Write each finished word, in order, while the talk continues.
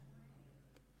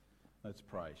Let's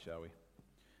pray, shall we?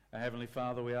 Our Heavenly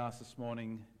Father, we ask this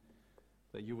morning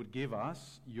that you would give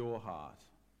us your heart.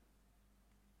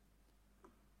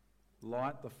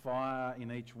 Light the fire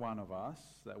in each one of us,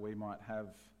 that we might have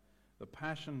the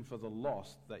passion for the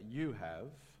lost that you have,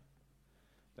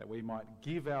 that we might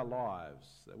give our lives,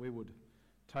 that we would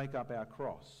take up our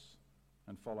cross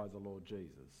and follow the Lord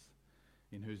Jesus,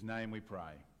 in whose name we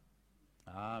pray.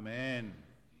 Amen.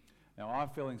 Now, I'm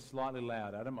feeling slightly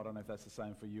loud, Adam. I don't know if that's the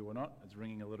same for you or not. It's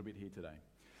ringing a little bit here today.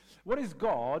 What is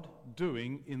God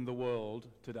doing in the world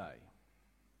today?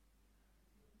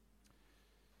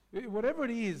 Whatever it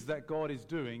is that God is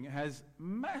doing has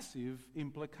massive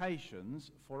implications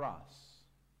for us.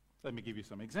 Let me give you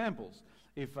some examples.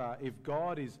 If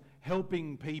God is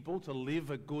helping people to live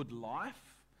a good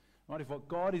life, right? If what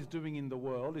God is doing in the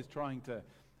world is trying to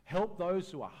help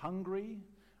those who are hungry,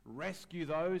 rescue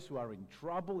those who are in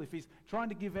trouble, if he's trying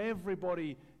to give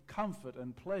everybody comfort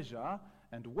and pleasure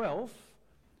and wealth,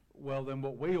 well, then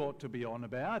what we ought to be on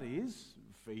about is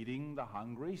feeding the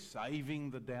hungry, saving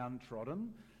the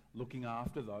downtrodden, looking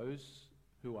after those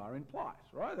who are in plight,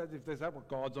 right? If that's what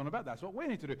God's on about, that's what we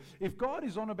need to do. If God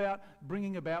is on about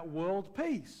bringing about world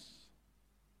peace,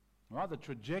 right? The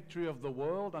trajectory of the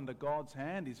world under God's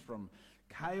hand is from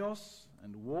chaos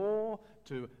and war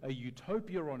to a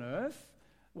utopia on earth.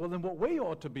 Well, then what we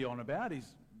ought to be on about is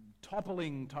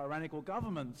toppling tyrannical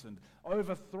governments and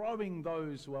overthrowing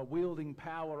those who are wielding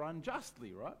power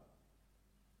unjustly, right?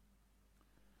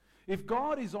 If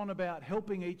God is on about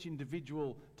helping each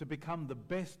individual to become the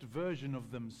best version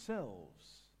of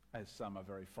themselves, as some are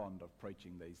very fond of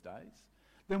preaching these days,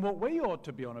 then what we ought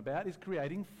to be on about is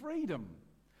creating freedom.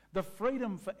 The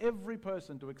freedom for every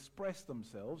person to express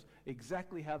themselves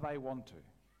exactly how they want to.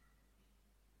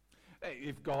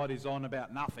 If God is on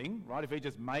about nothing, right? If he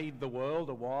just made the world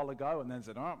a while ago and then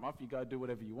said, all right, off you go, do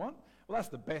whatever you want. Well, that's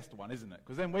the best one, isn't it?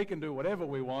 Because then we can do whatever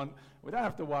we want. We don't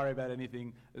have to worry about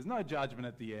anything. There's no judgment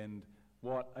at the end.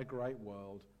 What a great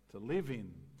world to live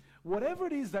in. Whatever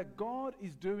it is that God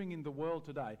is doing in the world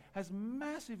today has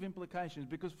massive implications,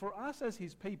 because for us as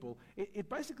his people, it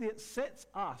basically sets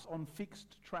us on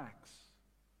fixed tracks.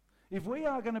 If we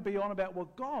are going to be on about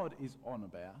what God is on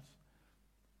about,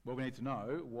 well, we need to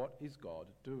know, what is God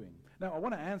doing? Now, I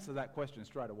want to answer that question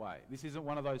straight away. This isn't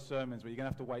one of those sermons where you're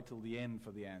going to have to wait till the end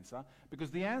for the answer, because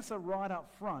the answer right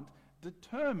up front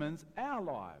determines our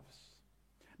lives.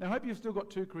 Now, I hope you've still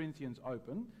got 2 Corinthians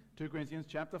open, 2 Corinthians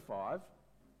chapter 5,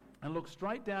 and look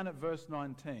straight down at verse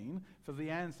 19 for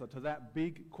the answer to that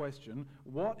big question,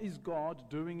 what is God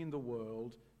doing in the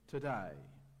world today?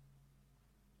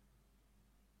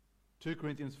 2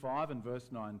 Corinthians 5 and verse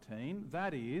 19,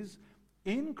 that is,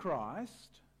 in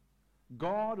Christ,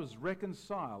 God was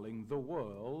reconciling the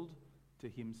world to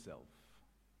himself.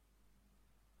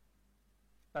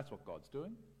 That's what God's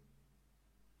doing.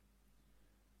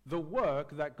 The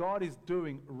work that God is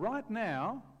doing right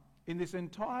now in this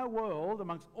entire world,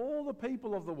 amongst all the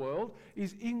people of the world,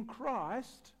 is in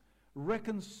Christ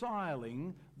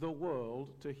reconciling the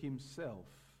world to himself.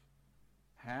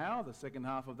 How? The second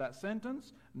half of that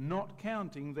sentence, not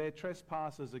counting their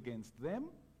trespasses against them,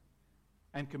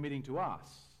 and committing to us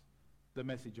the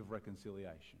message of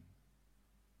reconciliation.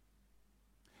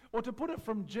 Or to put it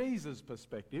from Jesus'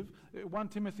 perspective, 1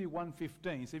 Timothy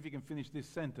 1:15, see if you can finish this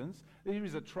sentence. Here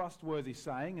is a trustworthy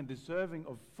saying and deserving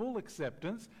of full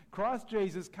acceptance. Christ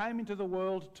Jesus came into the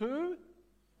world to,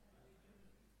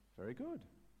 very good,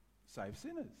 save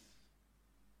sinners.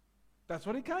 That's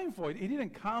what he came for. He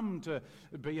didn't come to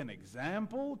be an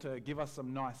example, to give us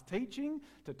some nice teaching,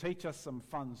 to teach us some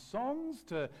fun songs,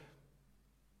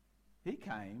 He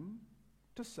came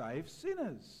to save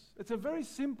sinners. It's a very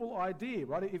simple idea,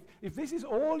 right? If this is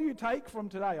all you take from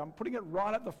today, I'm putting it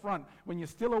right at the front, when you're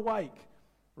still awake,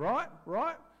 right?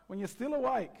 When you're still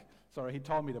awake. Sorry, he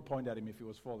told me to point at him if he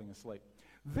was falling asleep.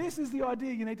 This is the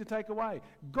idea you need to take away.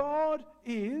 God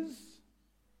is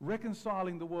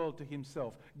reconciling the world to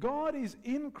himself. God is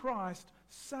in Christ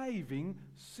saving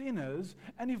sinners.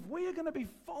 And if we are going to be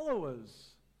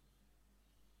followers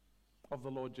of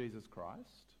the Lord Jesus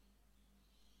Christ,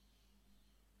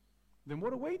 then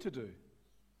what are we to do?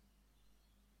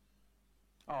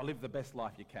 Oh, live the best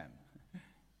life you can.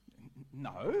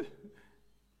 No.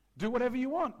 Do whatever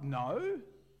you want. No.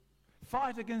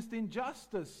 Fight against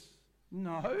injustice.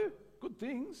 No. Good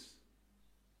things.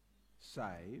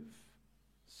 Save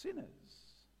sinners.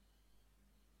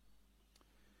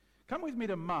 Come with me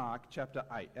to Mark chapter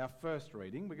 8, our first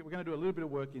reading. We're going to do a little bit of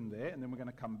work in there, and then we're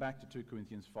going to come back to 2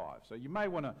 Corinthians 5. So you may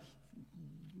want to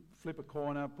flip a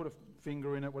corner, put a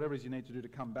finger in it, whatever it is you need to do to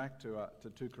come back to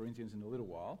 2 Corinthians in a little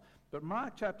while. But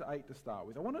Mark chapter 8 to start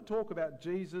with. I want to talk about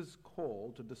Jesus'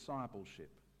 call to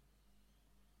discipleship.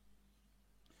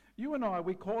 You and I,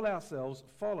 we call ourselves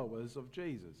followers of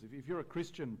Jesus. If you're a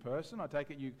Christian person, I take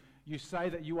it you say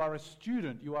that you are a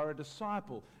student, you are a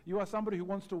disciple. You are somebody who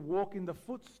wants to walk in the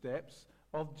footsteps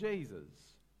of Jesus.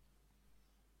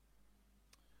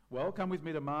 Well, come with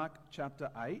me to Mark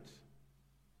chapter 8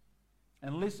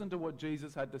 and listen to what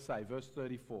Jesus had to say, verse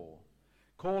 34.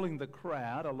 Calling the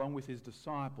crowd along with his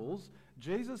disciples,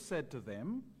 Jesus said to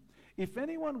them, "If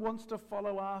anyone wants to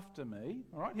follow after me,"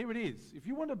 all right, here it is. If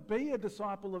you want to be a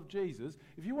disciple of Jesus,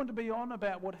 if you want to be on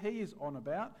about what he is on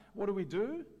about, what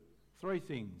do? 3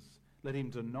 things. Let him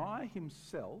deny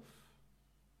himself,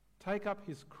 take up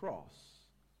his cross,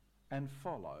 and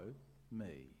follow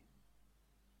me.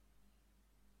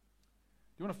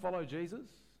 Do you want to follow Jesus?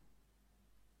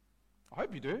 I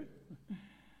hope you do.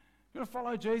 If you want to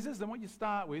follow Jesus, then what you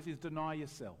start with is deny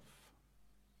yourself.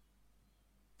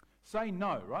 Say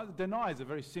no, right? Deny is a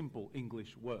very simple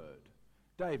English word.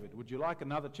 David, would you like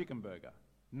another chicken burger?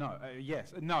 No.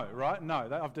 Yes. No, right? No.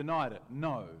 I've denied it.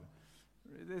 No.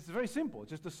 It's very simple.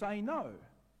 It's just to say no.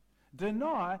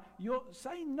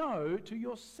 Say no to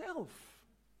yourself.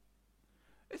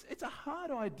 It's a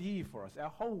hard idea for us. Our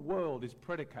whole world is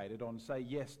predicated on say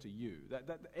yes to you.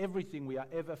 That everything we are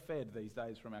ever fed these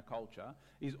days from our culture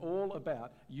is all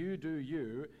about you do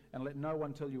you and let no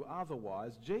one tell you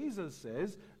otherwise. Jesus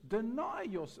says, deny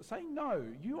yourself. Say no.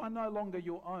 You are no longer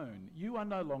your own. You are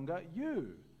no longer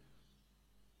you.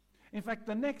 In fact,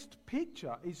 the next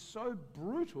picture is so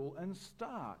brutal and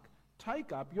stark.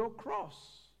 Take up your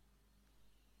cross.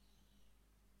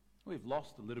 We've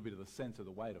lost a little bit of the sense of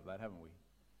the weight of that, haven't we?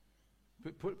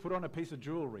 Put on a piece of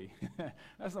jewellery.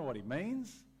 That's not what he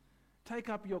means. Take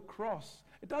up your cross.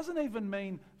 It doesn't even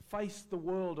mean face the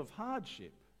world of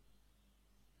hardship.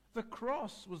 The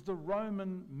cross was the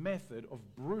Roman method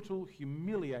of brutal,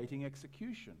 humiliating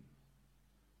execution.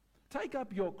 Take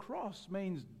up your cross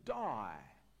means die.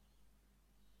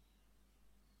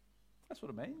 That's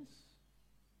what it means.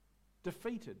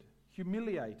 Defeated,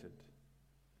 humiliated,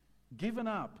 given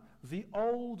up. The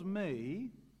old me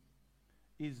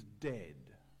is dead.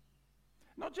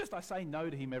 Not just I say no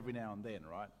to him every now and then,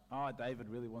 right? Oh, David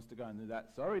really wants to go and do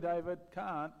that. Sorry, David,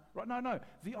 can't. Right? No.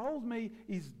 The old me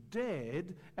is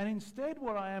dead, and instead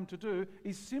what I am to do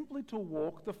is simply to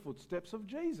walk the footsteps of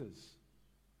Jesus.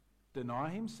 Deny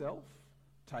himself,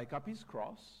 take up his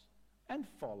cross, and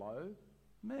follow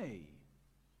me.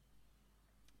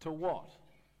 To what?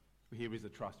 Here is a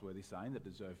trustworthy saying that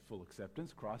deserves full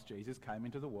acceptance. Christ Jesus came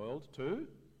into the world to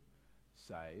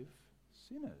save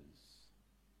sinners.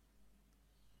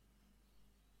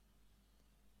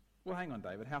 Well, hang on,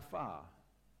 David, how far?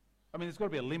 I mean, there's got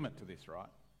to be a limit to this, right?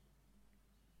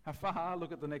 How far?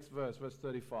 Look at the next verse, verse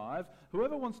 35.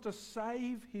 Whoever wants to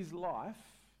save his life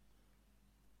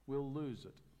will lose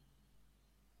it.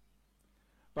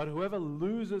 But whoever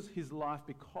loses his life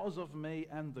because of me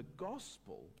and the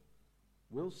gospel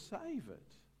will save it.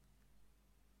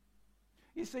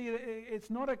 You see, it's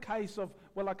not a case of,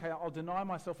 well, okay, I'll deny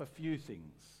myself a few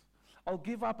things. I'll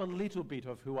give up a little bit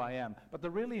of who I am. But the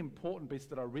really important bits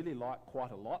that I really like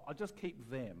quite a lot, I'll just keep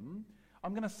them.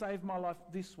 I'm going to save my life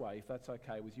this way, if that's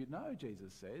okay with you. No,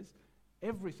 Jesus says,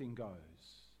 everything goes.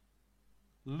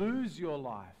 Lose your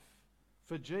life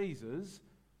for Jesus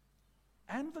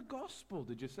and the gospel,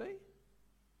 did you see?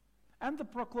 And the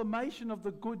proclamation of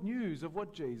the good news of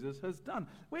what Jesus has done.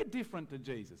 We're different to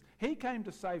Jesus. He came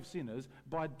to save sinners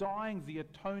by dying the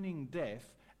atoning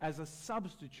death as a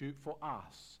substitute for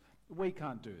us. We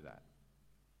can't do that.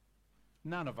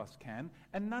 None of us can,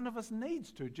 and none of us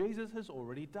needs to. Jesus has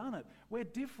already done it. We're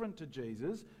different to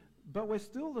Jesus, but we're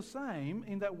still the same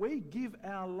in that we give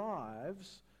our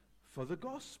lives for the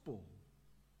gospel.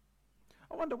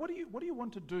 I wonder, what do you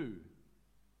want to do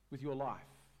with your life?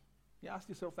 You asked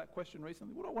yourself that question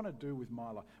recently? What do I want to do with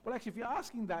my life? Well, actually, if you're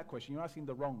asking that question, you're asking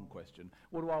the wrong question.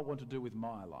 What do I want to do with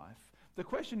my life? The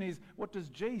question is, what does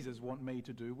Jesus want me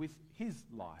to do with his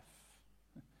life?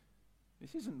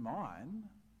 This isn't mine.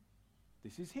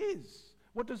 This is his.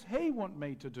 What does he want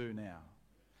me to do now?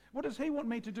 What does he want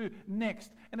me to do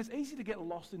next? And it's easy to get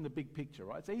lost in the big picture,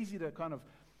 right? It's easy to kind of,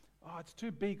 it's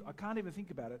too big. I can't even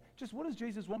think about it. Just what does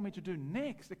Jesus want me to do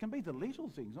next? It can be the little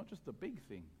things, not just the big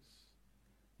things.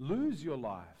 Lose your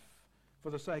life for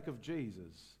the sake of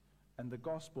Jesus and the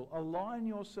gospel. Align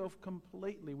yourself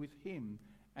completely with him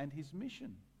and his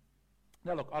mission.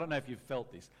 Now look, I don't know if you've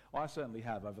felt this. I certainly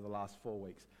have over the last 4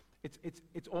 weeks.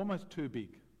 It's almost too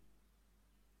big.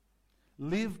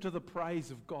 Live to the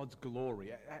praise of God's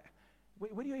glory.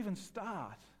 where do you even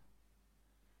start?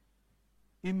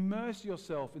 Immerse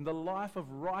yourself in the life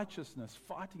of righteousness,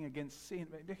 fighting against sin.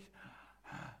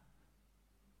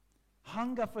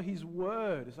 Hunger for His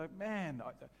Word. It's like, man,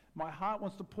 my heart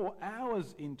wants to pour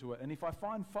hours into it. And if I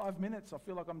find 5 minutes, I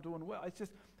feel like I'm doing well.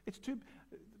 It's too...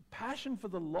 Passion for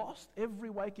the lost every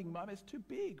waking moment is too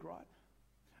big, right?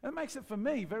 And it makes it, for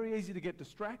me, very easy to get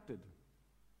distracted.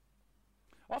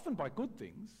 Often by good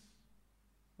things,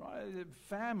 right?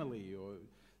 Family or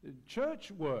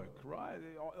church work, right?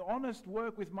 Honest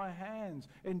work with my hands,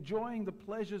 enjoying the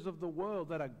pleasures of the world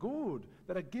that are good,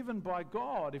 that are given by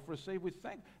God if received with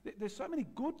thanks. There's so many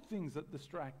good things that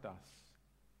distract us.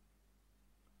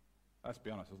 Let's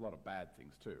be honest, there's a lot of bad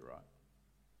things too, right?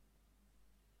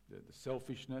 The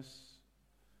selfishness,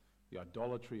 the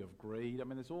idolatry of greed. I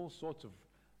mean, there's all sorts of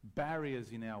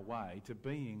barriers in our way to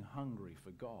being hungry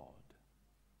for God.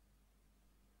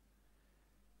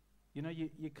 You know,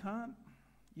 you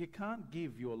can't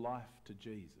give your life to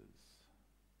Jesus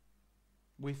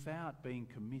without being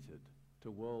committed to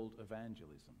world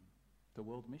evangelism, to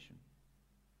world mission.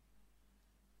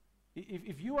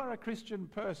 If you are a Christian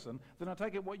person, then I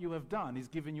take it what you have done is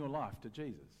given your life to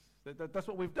Jesus. That's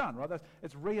what we've done, right?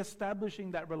 It's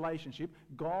re-establishing that relationship,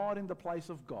 God in the place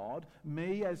of God,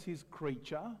 me as His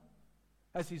creature,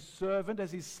 as His servant,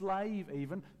 as His slave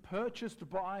even, purchased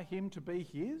by Him to be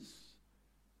His.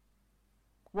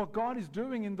 What God is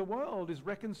doing in the world is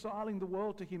reconciling the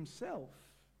world to Himself.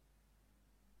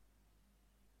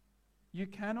 You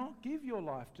cannot give your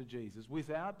life to Jesus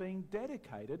without being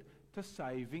dedicated to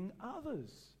saving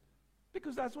others,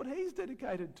 because that's what He's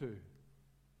dedicated to.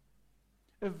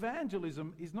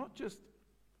 Evangelism is not just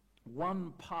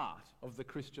one part of the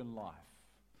Christian life.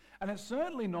 And it's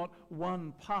certainly not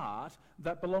one part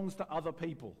that belongs to other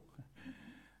people.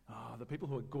 The people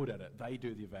who are good at it, they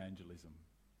do the evangelism.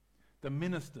 The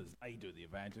ministers, they do the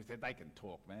evangelism. They can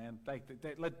talk, man. They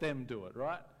let them do it,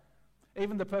 right?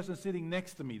 Even the person sitting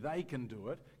next to me, they can do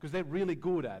it because they're really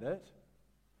good at it.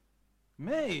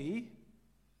 Me?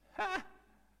 Ha!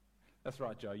 That's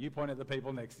right, Joe. You point at the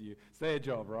people next to you. It's their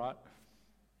job, right?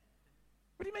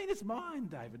 What do you mean it's mine,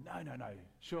 David? No,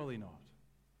 surely not.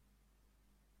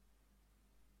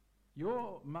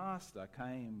 Your master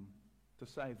came to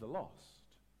save the lost.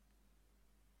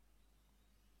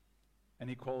 And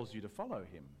He calls you to follow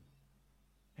Him.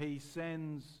 He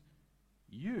sends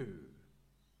you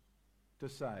to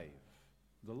save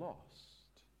the lost.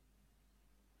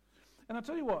 And I'll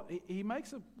tell you what, He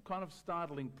makes a kind of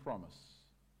startling promise.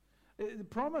 The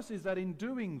promise is that in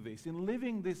doing this, in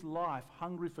living this life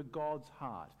hungry for God's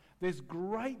heart, there's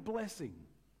great blessing,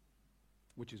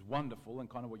 which is wonderful and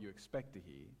kind of what you expect to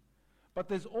hear, but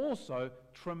there's also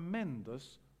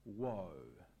tremendous woe.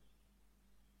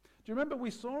 Do you remember we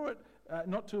saw it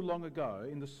not too long ago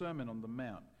in the Sermon on the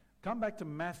Mount? Come back to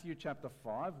Matthew chapter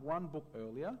 5, one book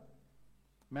earlier.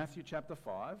 Matthew chapter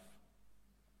 5.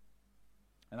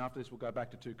 And after this we'll go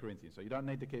back to 2 Corinthians, so you don't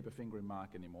need to keep a finger in Mark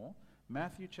anymore.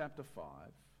 Matthew chapter 5.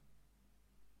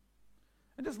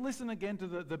 And just listen again to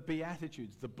the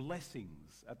Beatitudes, the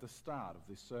blessings at the start of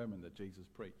this sermon that Jesus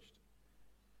preached.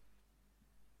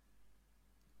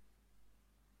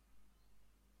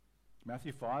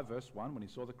 Matthew 5 verse 1, when He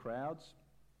saw the crowds,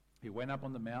 He went up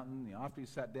on the mountain, and after He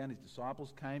sat down, His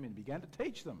disciples came and began to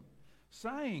teach them,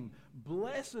 saying,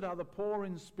 "Blessed are the poor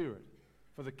in spirit,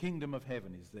 for the kingdom of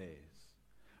heaven is theirs.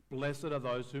 Blessed are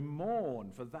those who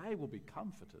mourn, for they will be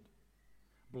comforted.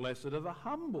 Blessed are the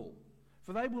humble,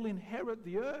 for they will inherit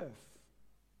the earth.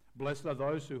 Blessed are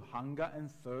those who hunger and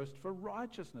thirst for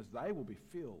righteousness, they will be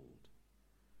filled.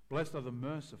 Blessed are the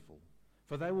merciful,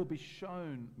 for they will be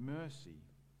shown mercy.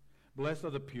 Blessed are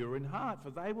the pure in heart, for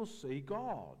they will see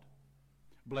God.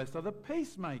 Blessed are the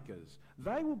peacemakers,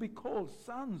 they will be called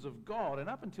sons of God." And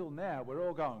up until now, we're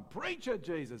all going, "Preach it,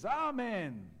 Jesus,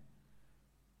 amen."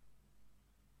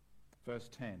 Verse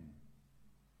 10.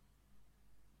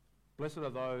 Blessed are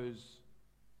those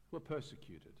who are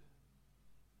persecuted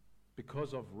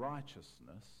because of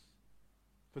righteousness,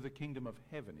 for the kingdom of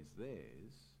heaven is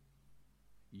theirs.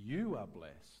 You are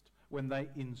blessed when they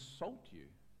insult you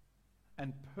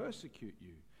and persecute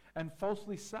you and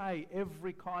falsely say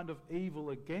every kind of evil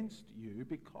against you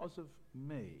because of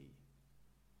me.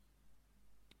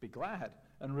 Be glad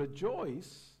and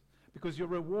rejoice, because your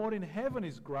reward in heaven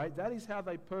is great. That is how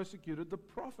they persecuted the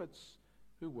prophets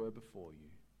who were before you.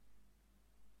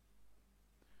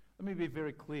 Let me be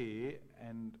very clear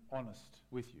and honest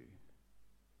with you.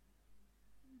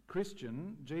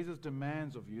 Christian, Jesus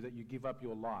demands of you that you give up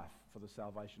your life for the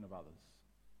salvation of others.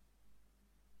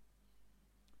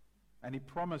 And He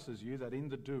promises you that in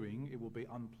the doing it will be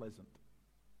unpleasant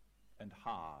and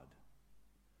hard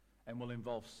and will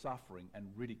involve suffering and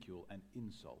ridicule and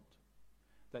insult,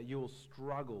 that you will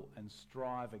struggle and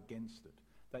strive against it,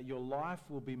 that your life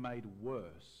will be made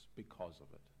worse because of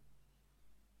it.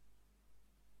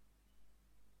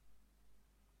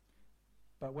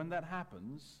 But when that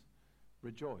happens,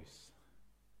 rejoice.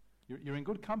 You're in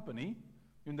good company.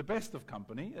 You're in the best of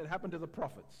company. It happened to the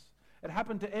prophets. It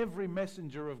happened to every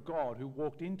messenger of God who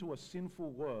walked into a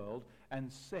sinful world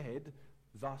and said,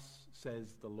 "Thus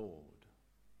says the Lord."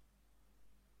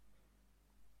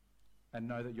 And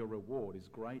know that your reward is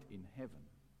great in heaven.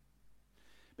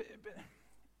 But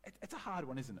it's a hard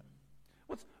one, isn't it?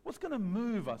 What's going to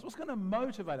move us? What's going to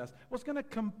motivate us? What's going to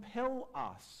compel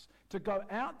us to go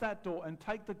out that door and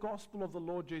take the gospel of the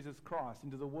Lord Jesus Christ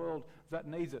into the world that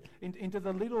needs it, into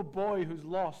the little boy who's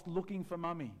lost looking for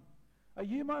mummy? Are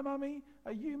you my mummy?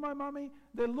 Are you my mummy?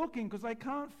 They're looking because they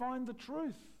can't find the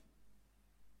truth.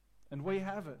 And we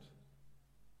have it.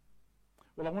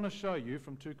 Well, I want to show you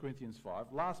from 2 Corinthians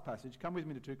 5, last passage, come with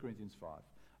me to 2 Corinthians 5.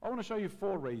 I want to show you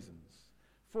 4 reasons,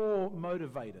 4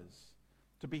 motivators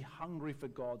to be hungry for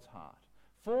God's heart.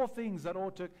 4 things that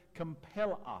ought to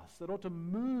compel us, that ought to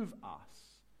move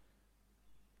us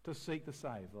to seek to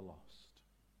save the lost.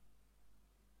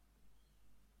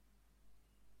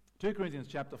 2 Corinthians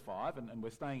chapter 5, and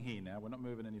we're staying here now, we're not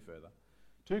moving any further.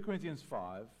 2 Corinthians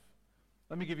 5,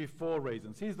 let me give you 4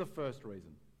 reasons. Here's the first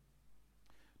reason.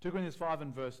 2 Corinthians 5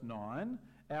 and verse 9,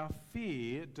 our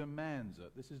fear demands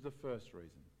it. This is the first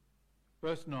reason.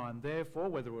 Verse 9, therefore,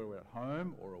 whether we're at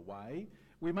home or away,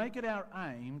 we make it our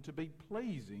aim to be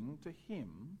pleasing to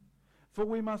him, for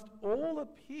we must all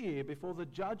appear before the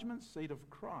judgment seat of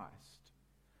Christ,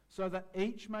 so that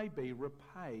each may be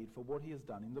repaid for what he has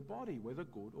done in the body, whether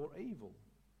good or evil.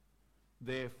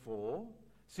 Therefore,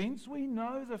 since we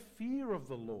know the fear of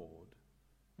the Lord,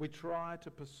 we try to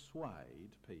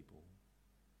persuade people.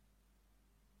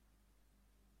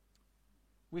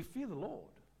 We fear the Lord,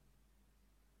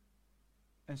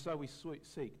 and so we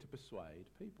seek to persuade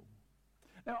people.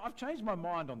 Now, I've changed my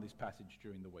mind on this passage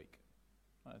during the week.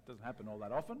 It doesn't happen all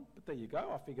that often, but there you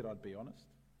go. I figured I'd be honest.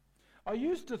 I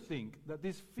used to think that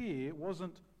this fear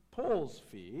wasn't Paul's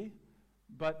fear,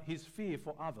 but his fear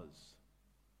for others.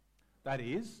 That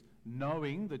is,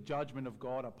 knowing the judgment of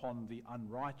God upon the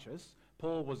unrighteous,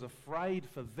 Paul was afraid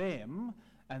for them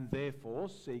and therefore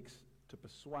seeks to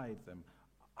persuade them.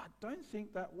 I don't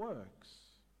think that works.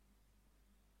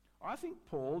 I think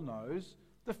Paul knows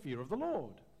the fear of the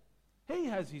Lord. He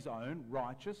has his own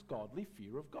righteous, godly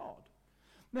fear of God.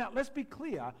 Now, let's be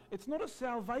clear, it's not a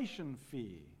salvation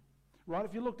fear. Right?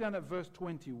 If you look down at verse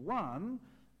 21,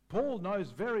 Paul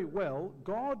knows very well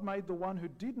God made the one who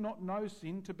did not know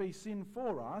sin to be sin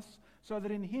for us, so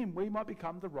that in him we might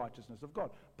become the righteousness of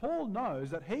God. Paul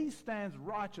knows that he stands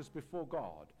righteous before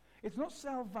God. It's not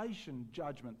salvation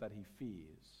judgment that he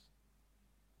fears.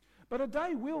 But a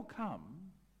day will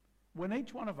come when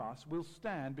each one of us will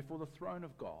stand before the throne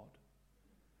of God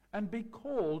and be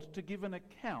called to give an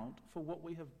account for what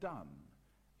we have done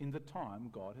in the time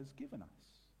God has given us,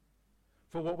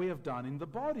 for what we have done in the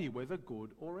body, whether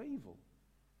good or evil.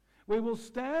 We will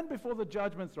stand before the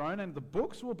judgment throne, and the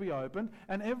books will be opened,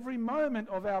 and every moment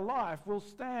of our life will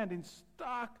stand in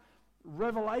stark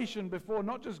revelation before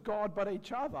not just God but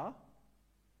each other.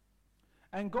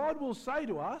 And God will say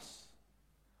to us,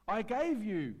 I gave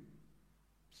you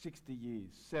 60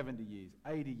 years, 70 years,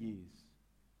 80 years.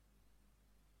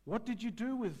 What did you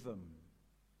do with them?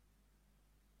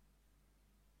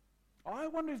 I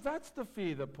wonder if that's the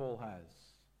fear that Paul has.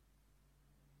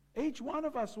 Each one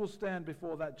of us will stand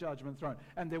before that judgment throne,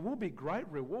 and there will be great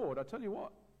reward. I tell you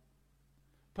what,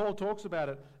 Paul talks about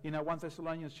it in 1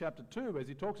 Thessalonians chapter 2 as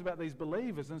he talks about these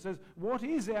believers and says, what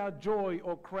is our joy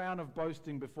or crown of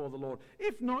boasting before the Lord?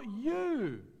 If not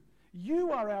you.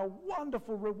 You are our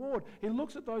wonderful reward. He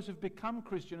looks at those who've become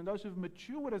Christian and those who've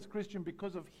matured as Christian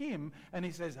because of him, and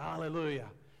he says, hallelujah,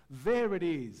 there it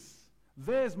is.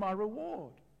 There's my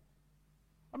reward.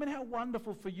 I mean, how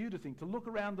wonderful for you to think, to look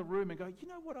around the room and go, you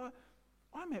know what,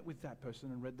 I met with that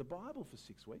person and read the Bible for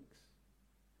 6 weeks.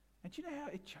 And do you know how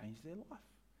it changed their life?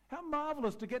 How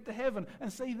marvellous to get to heaven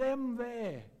and see them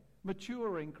there,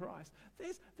 mature in Christ.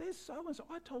 There's so-and-so.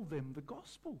 I told them the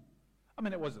gospel. I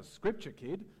mean, it was a scripture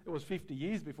kid. It was 50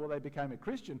 years before they became a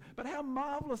Christian. But how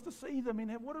marvellous to see them in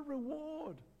heaven. What a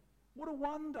reward. What a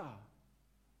wonder.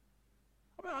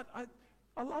 I mean,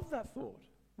 I love that thought.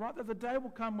 Right, that the day will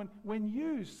come when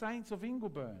you, saints of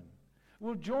Ingleburn,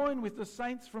 will join with the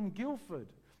saints from Guildford,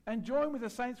 and join with the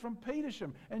saints from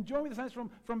Petersham, and join with the saints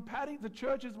from Paddington, the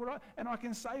churches and I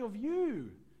can say of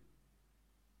you,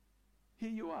 here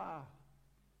you are.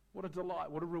 What a delight,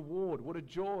 what a reward, what a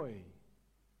joy.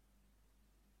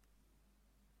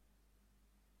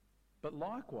 But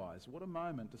likewise, what a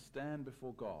moment to stand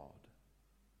before God.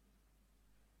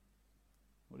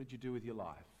 What did you do with your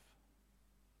life?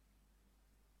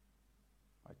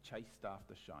 I chased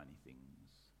after shiny things.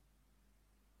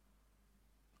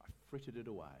 I frittered it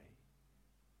away,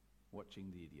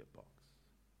 watching the idiot box.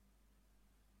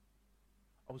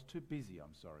 I was too busy,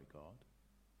 I'm sorry, God.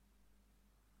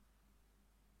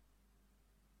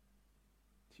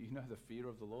 Do you know the fear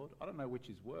of the Lord? I don't know which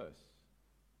is worse.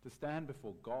 To stand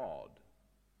before God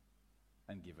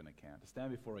and give an account. To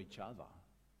stand before each other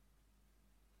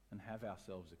and have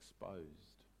ourselves exposed.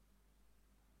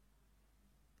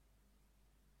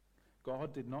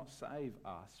 God did not save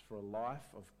us for a life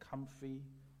of comfy,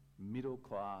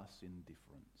 middle-class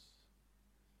indifference,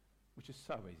 which is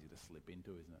so easy to slip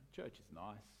into, isn't it? Church is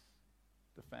nice.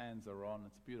 The fans are on.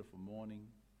 It's a beautiful morning.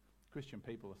 Christian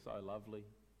people are so lovely.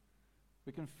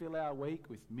 We can fill our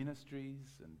week with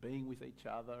ministries and being with each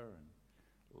other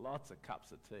and lots of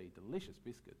cups of tea, delicious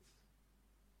biscuits,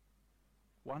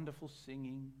 wonderful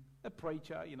singing. A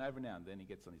preacher, every now and then he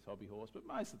gets on his hobby horse, but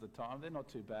most of the time they're not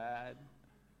too bad.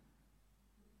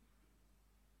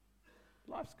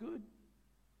 Life's good.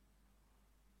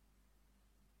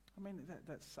 I mean,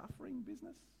 that suffering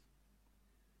business,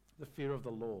 the fear of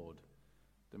the Lord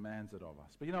demands it of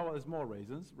us. But you know what? There's more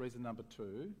reasons. Reason number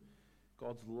 2,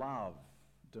 God's love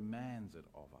demands it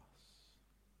of us.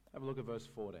 Have a look at verse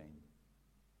 14.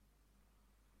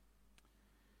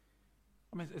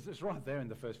 I mean, it's right there in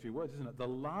the first few words, isn't it? The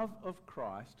love of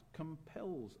Christ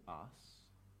compels us.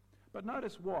 But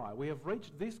notice why. We have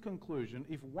reached this conclusion: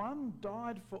 if one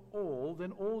died for all,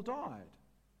 then all died.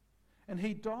 And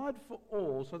he died for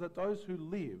all so that those who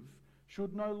live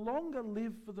should no longer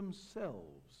live for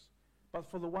themselves,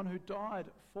 but for the one who died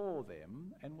for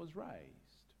them and was raised.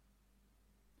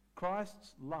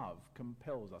 Christ's love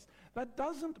compels us. That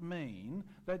doesn't mean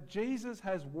that Jesus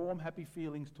has warm, happy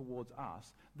feelings towards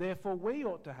us, therefore we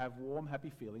ought to have warm, happy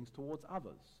feelings towards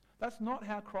others. That's not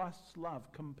how Christ's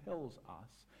love compels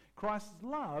us. Christ's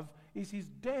love is his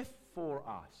death for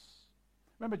us.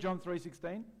 Remember John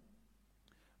 3:16?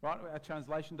 Right? Our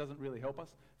translation doesn't really help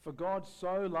us. For God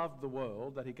so loved the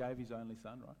world that he gave his only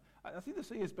son, right? I think the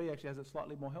CSB actually has it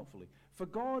slightly more helpfully. For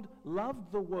God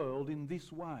loved the world in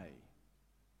this way.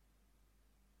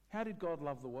 How did God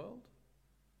love the world?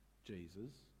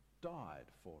 Jesus died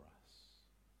for us.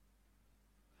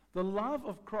 The love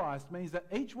of Christ means that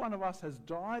each one of us has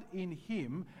died in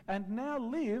him and now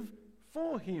live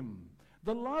for him.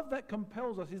 The love that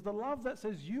compels us is the love that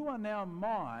says, you are now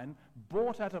mine,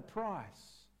 bought at a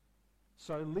price.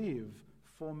 So live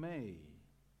for me.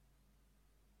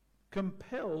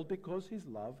 Compelled because his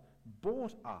love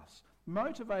bought us.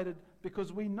 Motivated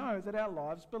because we know that our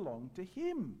lives belong to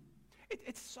him.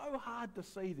 It's so hard to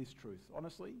see this truth,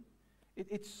 honestly.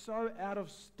 It's so out of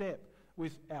step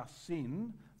with our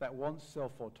sin that wants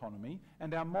self-autonomy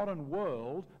and our modern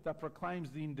world that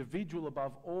proclaims the individual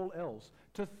above all else.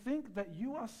 To think that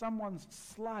you are someone's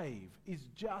slave is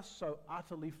just so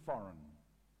utterly foreign.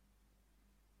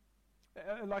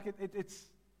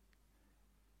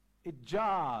 It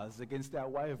jars against our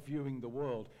way of viewing the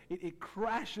world. It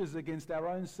crashes against our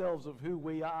own selves of who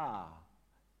we are.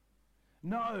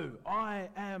 No, I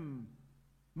am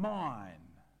mine.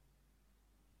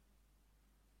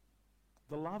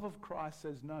 The love of Christ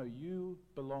says, no, you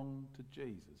belong to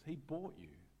Jesus. He bought you.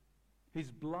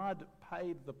 His blood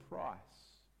paid the price.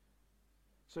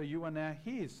 So you are now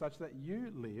his, such that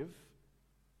you live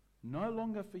no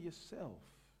longer for yourself,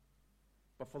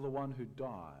 but for the one who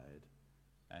died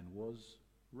and was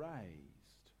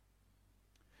raised.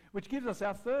 Which gives us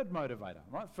our third motivator,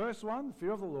 right? First one, the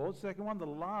fear of the Lord. Second one, the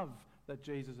love that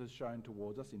Jesus has shown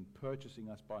towards us in purchasing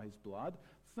us by his blood.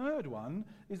 Third one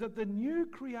is that the new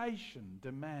creation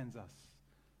demands us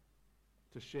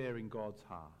to share in God's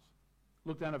heart.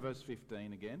 Look down at verse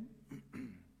 15 again.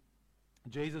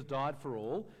 Jesus died for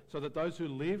all, so that those who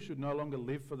live should no longer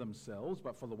live for themselves,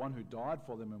 but for the one who died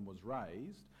for them and was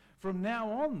raised. From now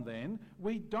on, then,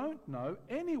 we don't know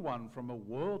anyone from a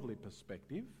worldly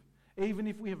perspective. Even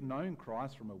if we have known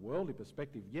Christ from a worldly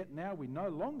perspective, yet now we no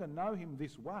longer know him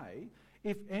this way.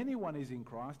 If anyone is in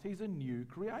Christ, he's a new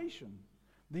creation.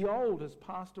 The old has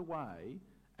passed away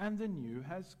and the new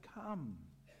has come.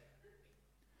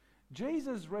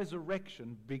 Jesus'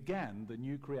 resurrection began the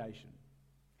new creation.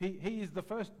 He is the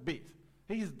first bit.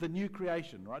 He is the new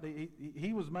creation, right?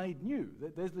 He was made new.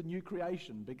 There's the new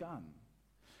creation begun.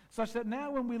 Such that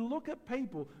now when we look at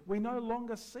people, we no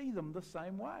longer see them the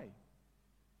same way.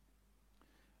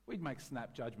 We'd make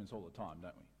snap judgments all the time,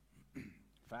 don't we?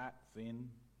 Fat, thin,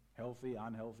 healthy,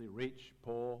 unhealthy, rich,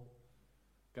 poor.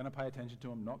 Going to pay attention to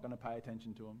them, not going to pay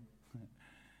attention to them.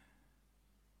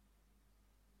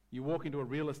 You walk into a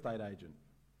real estate agent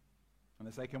and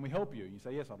they say, "Can we help you?" You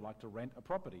say, "Yes, I'd like to rent a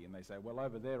property." And they say, "Well,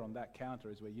 over there on that counter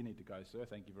is where you need to go, sir.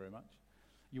 Thank you very much."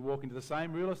 You walk into the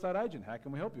same real estate agent. "How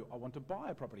can we help you?" "I want to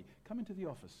buy a property." "Come into the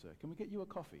office, sir. Can we get you a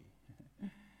coffee?"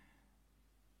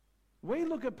 We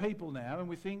look at people now and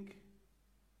we think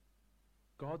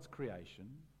God's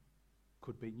creation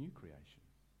could be new creation.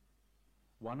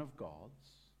 One of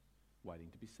God's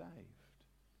waiting to be saved.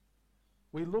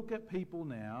 We look at people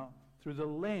now through the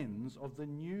lens of the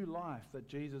new life that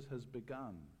Jesus has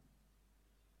begun.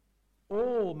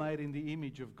 All made in the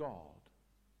image of God.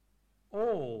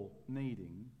 All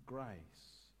needing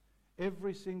grace.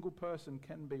 Every single person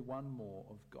can be one more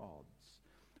of God's.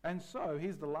 And so,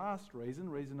 here's the last reason,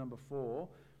 reason number 4.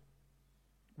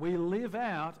 We live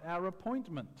out our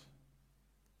appointment.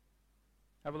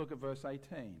 Have a look at verse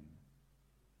 18.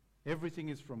 Everything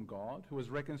is from God, who has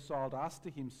reconciled us to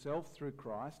himself through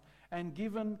Christ and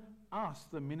given us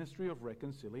the ministry of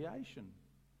reconciliation.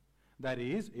 That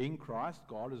is, in Christ,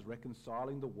 God is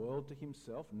reconciling the world to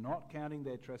himself, not counting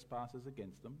their trespasses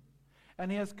against them,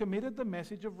 and he has committed the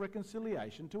message of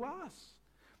reconciliation to us.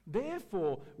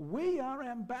 Therefore, we are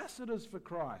ambassadors for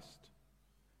Christ,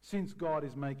 since God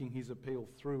is making his appeal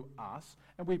through us,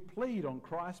 and we plead on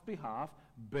Christ's behalf,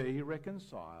 be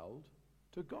reconciled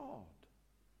to God.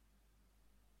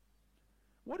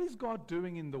 What is God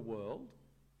doing in the world?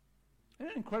 An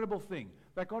incredible thing,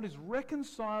 that God is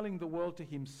reconciling the world to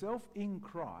himself in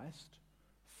Christ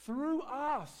through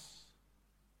us.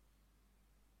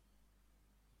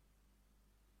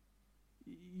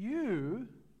 You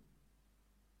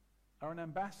are an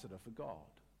ambassador for God.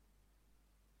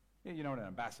 Yeah, you know what an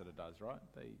ambassador does, right?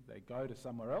 They go to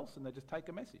somewhere else and they just take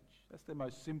a message. That's their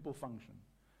most simple function.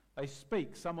 They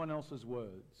speak someone else's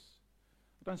words.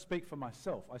 I don't speak for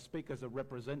myself. I speak as a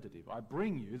representative. I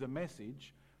bring you the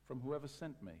message from whoever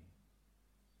sent me.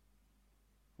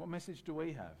 What message do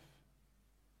we have?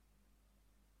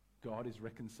 God is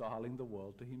reconciling the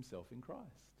world to himself in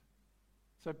Christ.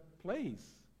 So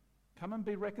please, come and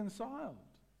be reconciled.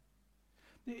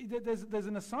 There's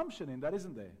an assumption in that,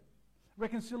 isn't there?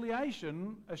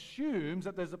 Reconciliation assumes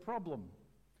that there's a problem.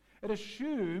 It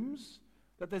assumes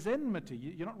that there's enmity.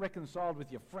 You're not reconciled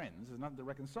with your friends. There's nothing to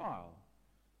reconcile.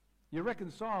 You're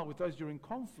reconciled with those you're in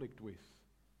conflict with.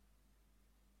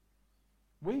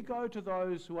 We go to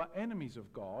those who are enemies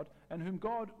of God and whom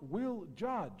God will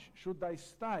judge should they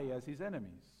stay as his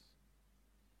enemies.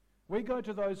 We go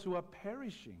to those who are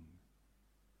perishing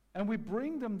and we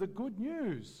bring them the good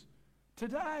news.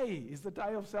 Today is the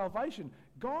day of salvation.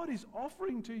 God is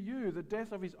offering to you the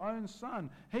death of his own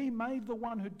Son. He made the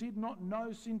one who did not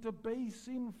know sin to be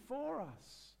sin for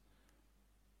us.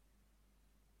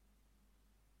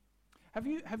 Have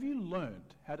you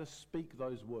learnt how to speak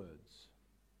those words?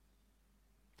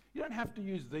 You don't have to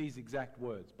use these exact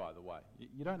words, by the way.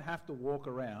 You don't have to walk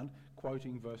around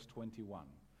quoting verse 21.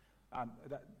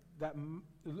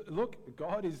 Look,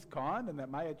 God is kind and that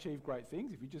may achieve great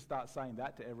things if you just start saying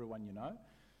that to everyone you know.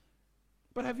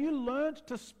 But have you learnt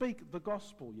to speak the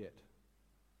gospel yet?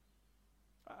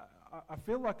 I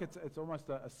feel like it's almost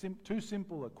too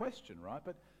simple a question, right?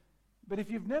 But if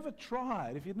you've never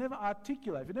tried, if you've never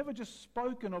articulated, if you've never just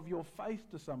spoken of your faith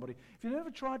to somebody, if you've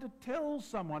never tried to tell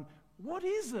someone, what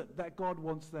is it that God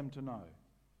wants them to know?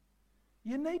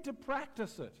 You need to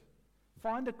practice it.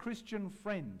 Find a Christian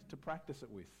friend to practice it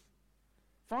with.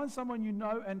 Find someone you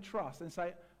know and trust and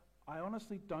say, I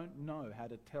honestly don't know how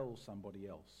to tell somebody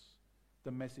else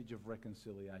the message of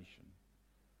reconciliation.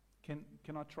 Can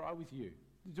I try with you?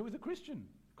 Do it with a Christian.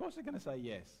 Of course they're going to say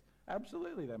yes.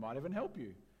 Absolutely, they might even help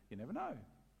you. You never know.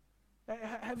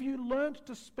 Have you learnt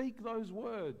to speak those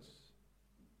words?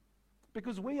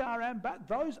 Because we are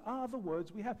those are the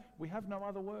words we have. We have no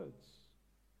other words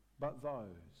but those.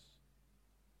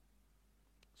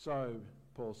 So,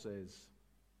 Paul says,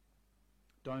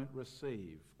 don't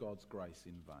receive God's grace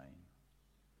in vain.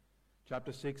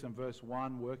 Chapter 6 and verse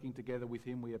 1, working together with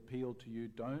him, we appeal to you,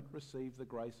 don't receive the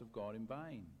grace of God in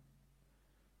vain.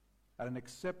 At an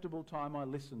acceptable time I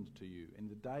listened to you. In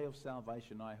the day of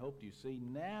salvation I helped you. See,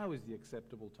 now is the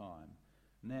acceptable time.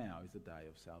 Now is the day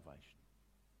of salvation.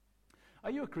 Are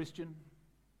you a Christian?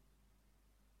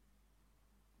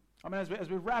 I mean, as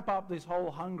we wrap up this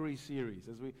whole Hungry series,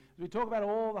 as we talk about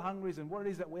all the Hungries and what it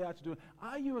is that we are to do,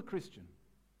 are you a Christian?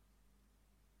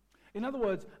 In other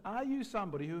words, are you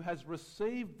somebody who has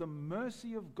received the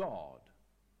mercy of God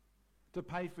to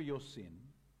pay for your sin,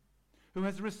 who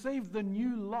has received the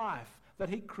new life that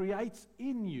he creates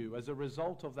in you as a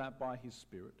result of that by his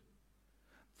Spirit,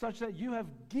 such that you have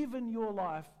given your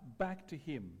life back to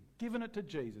him, given it to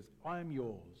Jesus? I am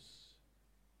yours.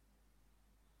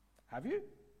 Have you?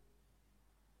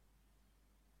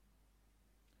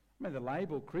 I mean, the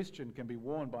label Christian can be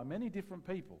worn by many different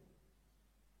people.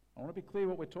 I want to be clear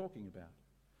what we're talking about.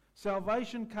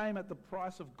 Salvation came at the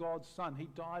price of God's Son. He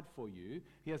died for you.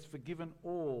 He has forgiven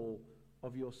all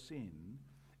of your sin.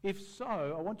 If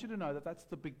so, I want you to know that that's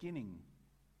the beginning.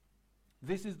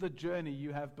 This is the journey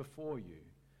you have before you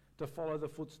to follow the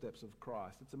footsteps of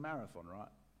Christ. It's a marathon, right?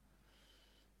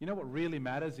 You know what really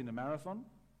matters in a marathon?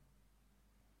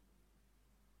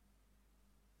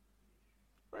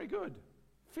 Very good.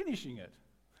 Finishing it.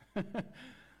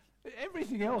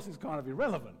 Everything else is kind of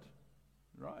irrelevant,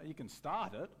 right? You can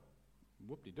start it,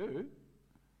 whoop-de-doo.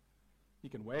 You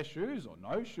can wear shoes or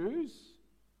no shoes.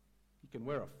 You can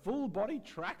wear a full-body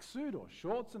tracksuit or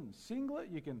shorts and singlet.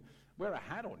 You can wear a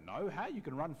hat or no hat. You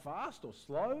can run fast or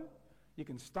slow. You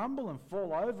can stumble and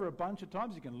fall over a bunch of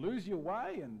times. You can lose your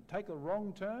way and take a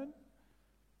wrong turn.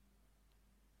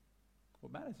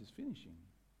 What matters is finishing.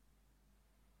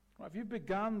 Right, if you've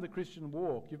begun the Christian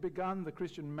walk, you've begun the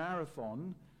Christian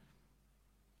marathon,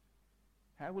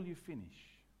 how will you finish?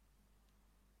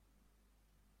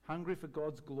 Hungry for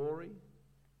God's glory?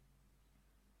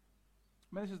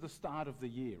 I mean, this is the start of the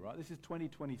year, right? This is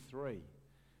 2023.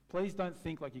 Please don't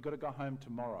think like you've got to go home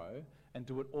tomorrow and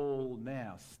do it all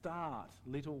now. Start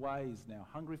little ways now,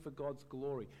 hungry for God's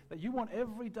glory. That you want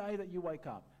every day that you wake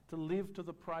up to live to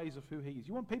the praise of who He is.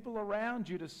 You want people around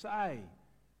you to say,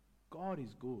 God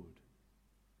is good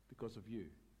because of you.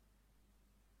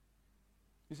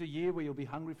 This is a year where you'll be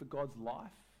hungry for God's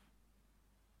life.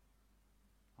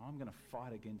 I'm going to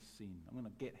fight against sin. I'm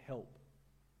going to get help.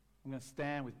 I'm going to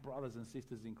stand with brothers and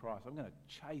sisters in Christ. I'm going to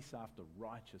chase after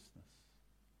righteousness.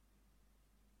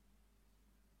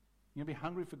 You're going to be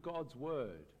hungry for God's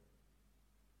word.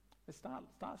 Let's start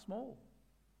small.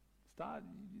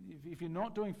 If you're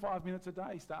not doing 5 minutes a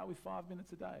day, start with 5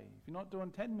 minutes a day. If you're not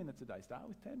doing 10 minutes a day, start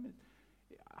with 10 minutes.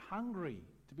 Hungry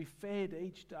to be fed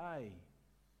each day.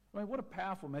 I mean, what a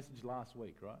powerful message last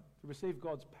week, right? To receive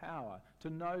God's power, to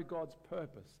know God's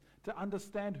purpose, to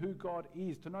understand who God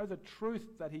is, to know the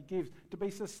truth that He gives, to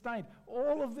be sustained.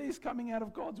 All of this coming out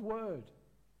of God's word.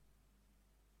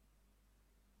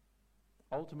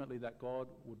 Ultimately, that God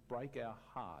would break our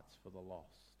hearts for the lost.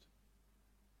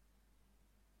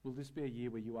 Will this be a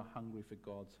year where you are hungry for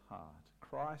God's heart?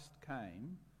 Christ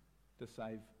came to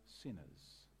save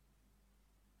sinners.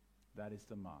 That is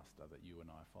the master that you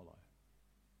and I follow.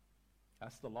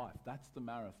 That's the life. That's the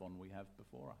marathon we have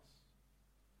before us.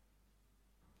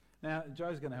 Now,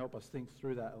 Joe's going to help us think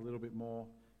through that a little bit more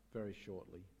very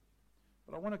shortly.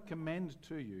 But I want to commend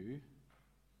to you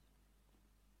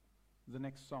the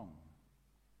next song,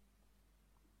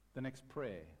 the next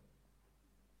prayer,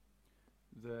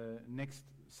 the next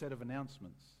set of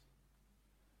announcements,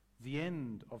 the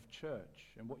end of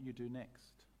church and what you do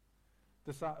next.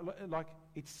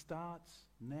 It starts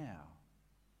now.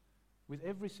 With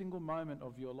every single moment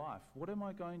of your life, what am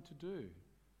I going to do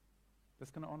that's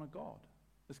going to honour God,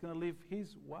 that's going to live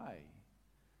His way?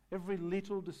 Every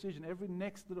little decision, every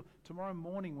next little... Tomorrow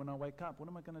morning when I wake up, what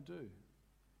am I going to do?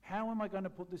 How am I going to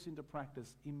put this into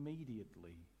practice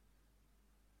immediately?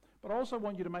 But I also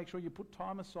want you to make sure you put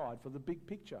time aside for the big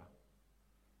picture.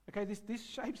 Okay, this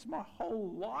shapes my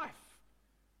whole life.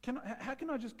 How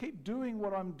can I just keep doing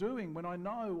what I'm doing when I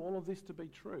know all of this to be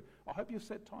true? I hope you've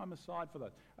set time aside for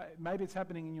that. Maybe it's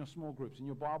happening in your small groups, in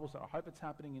your Bible study. I hope it's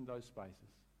happening in those spaces.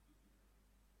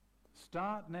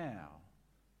 Start now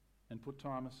and put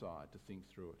time aside to think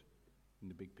through it in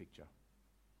the big picture.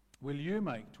 Will you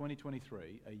make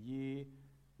 2023 a year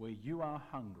where you are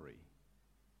hungry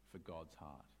for God's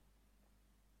heart?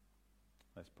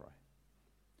 Let's pray.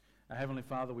 Our Heavenly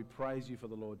Father, we praise you for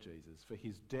the Lord Jesus, for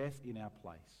His death in our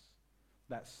place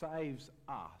that saves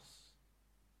us.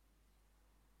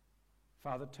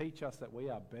 Father, teach us that we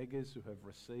are beggars who have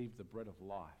received the bread of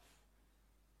life,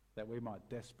 that we might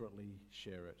desperately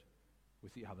share it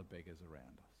with the other beggars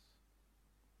around us.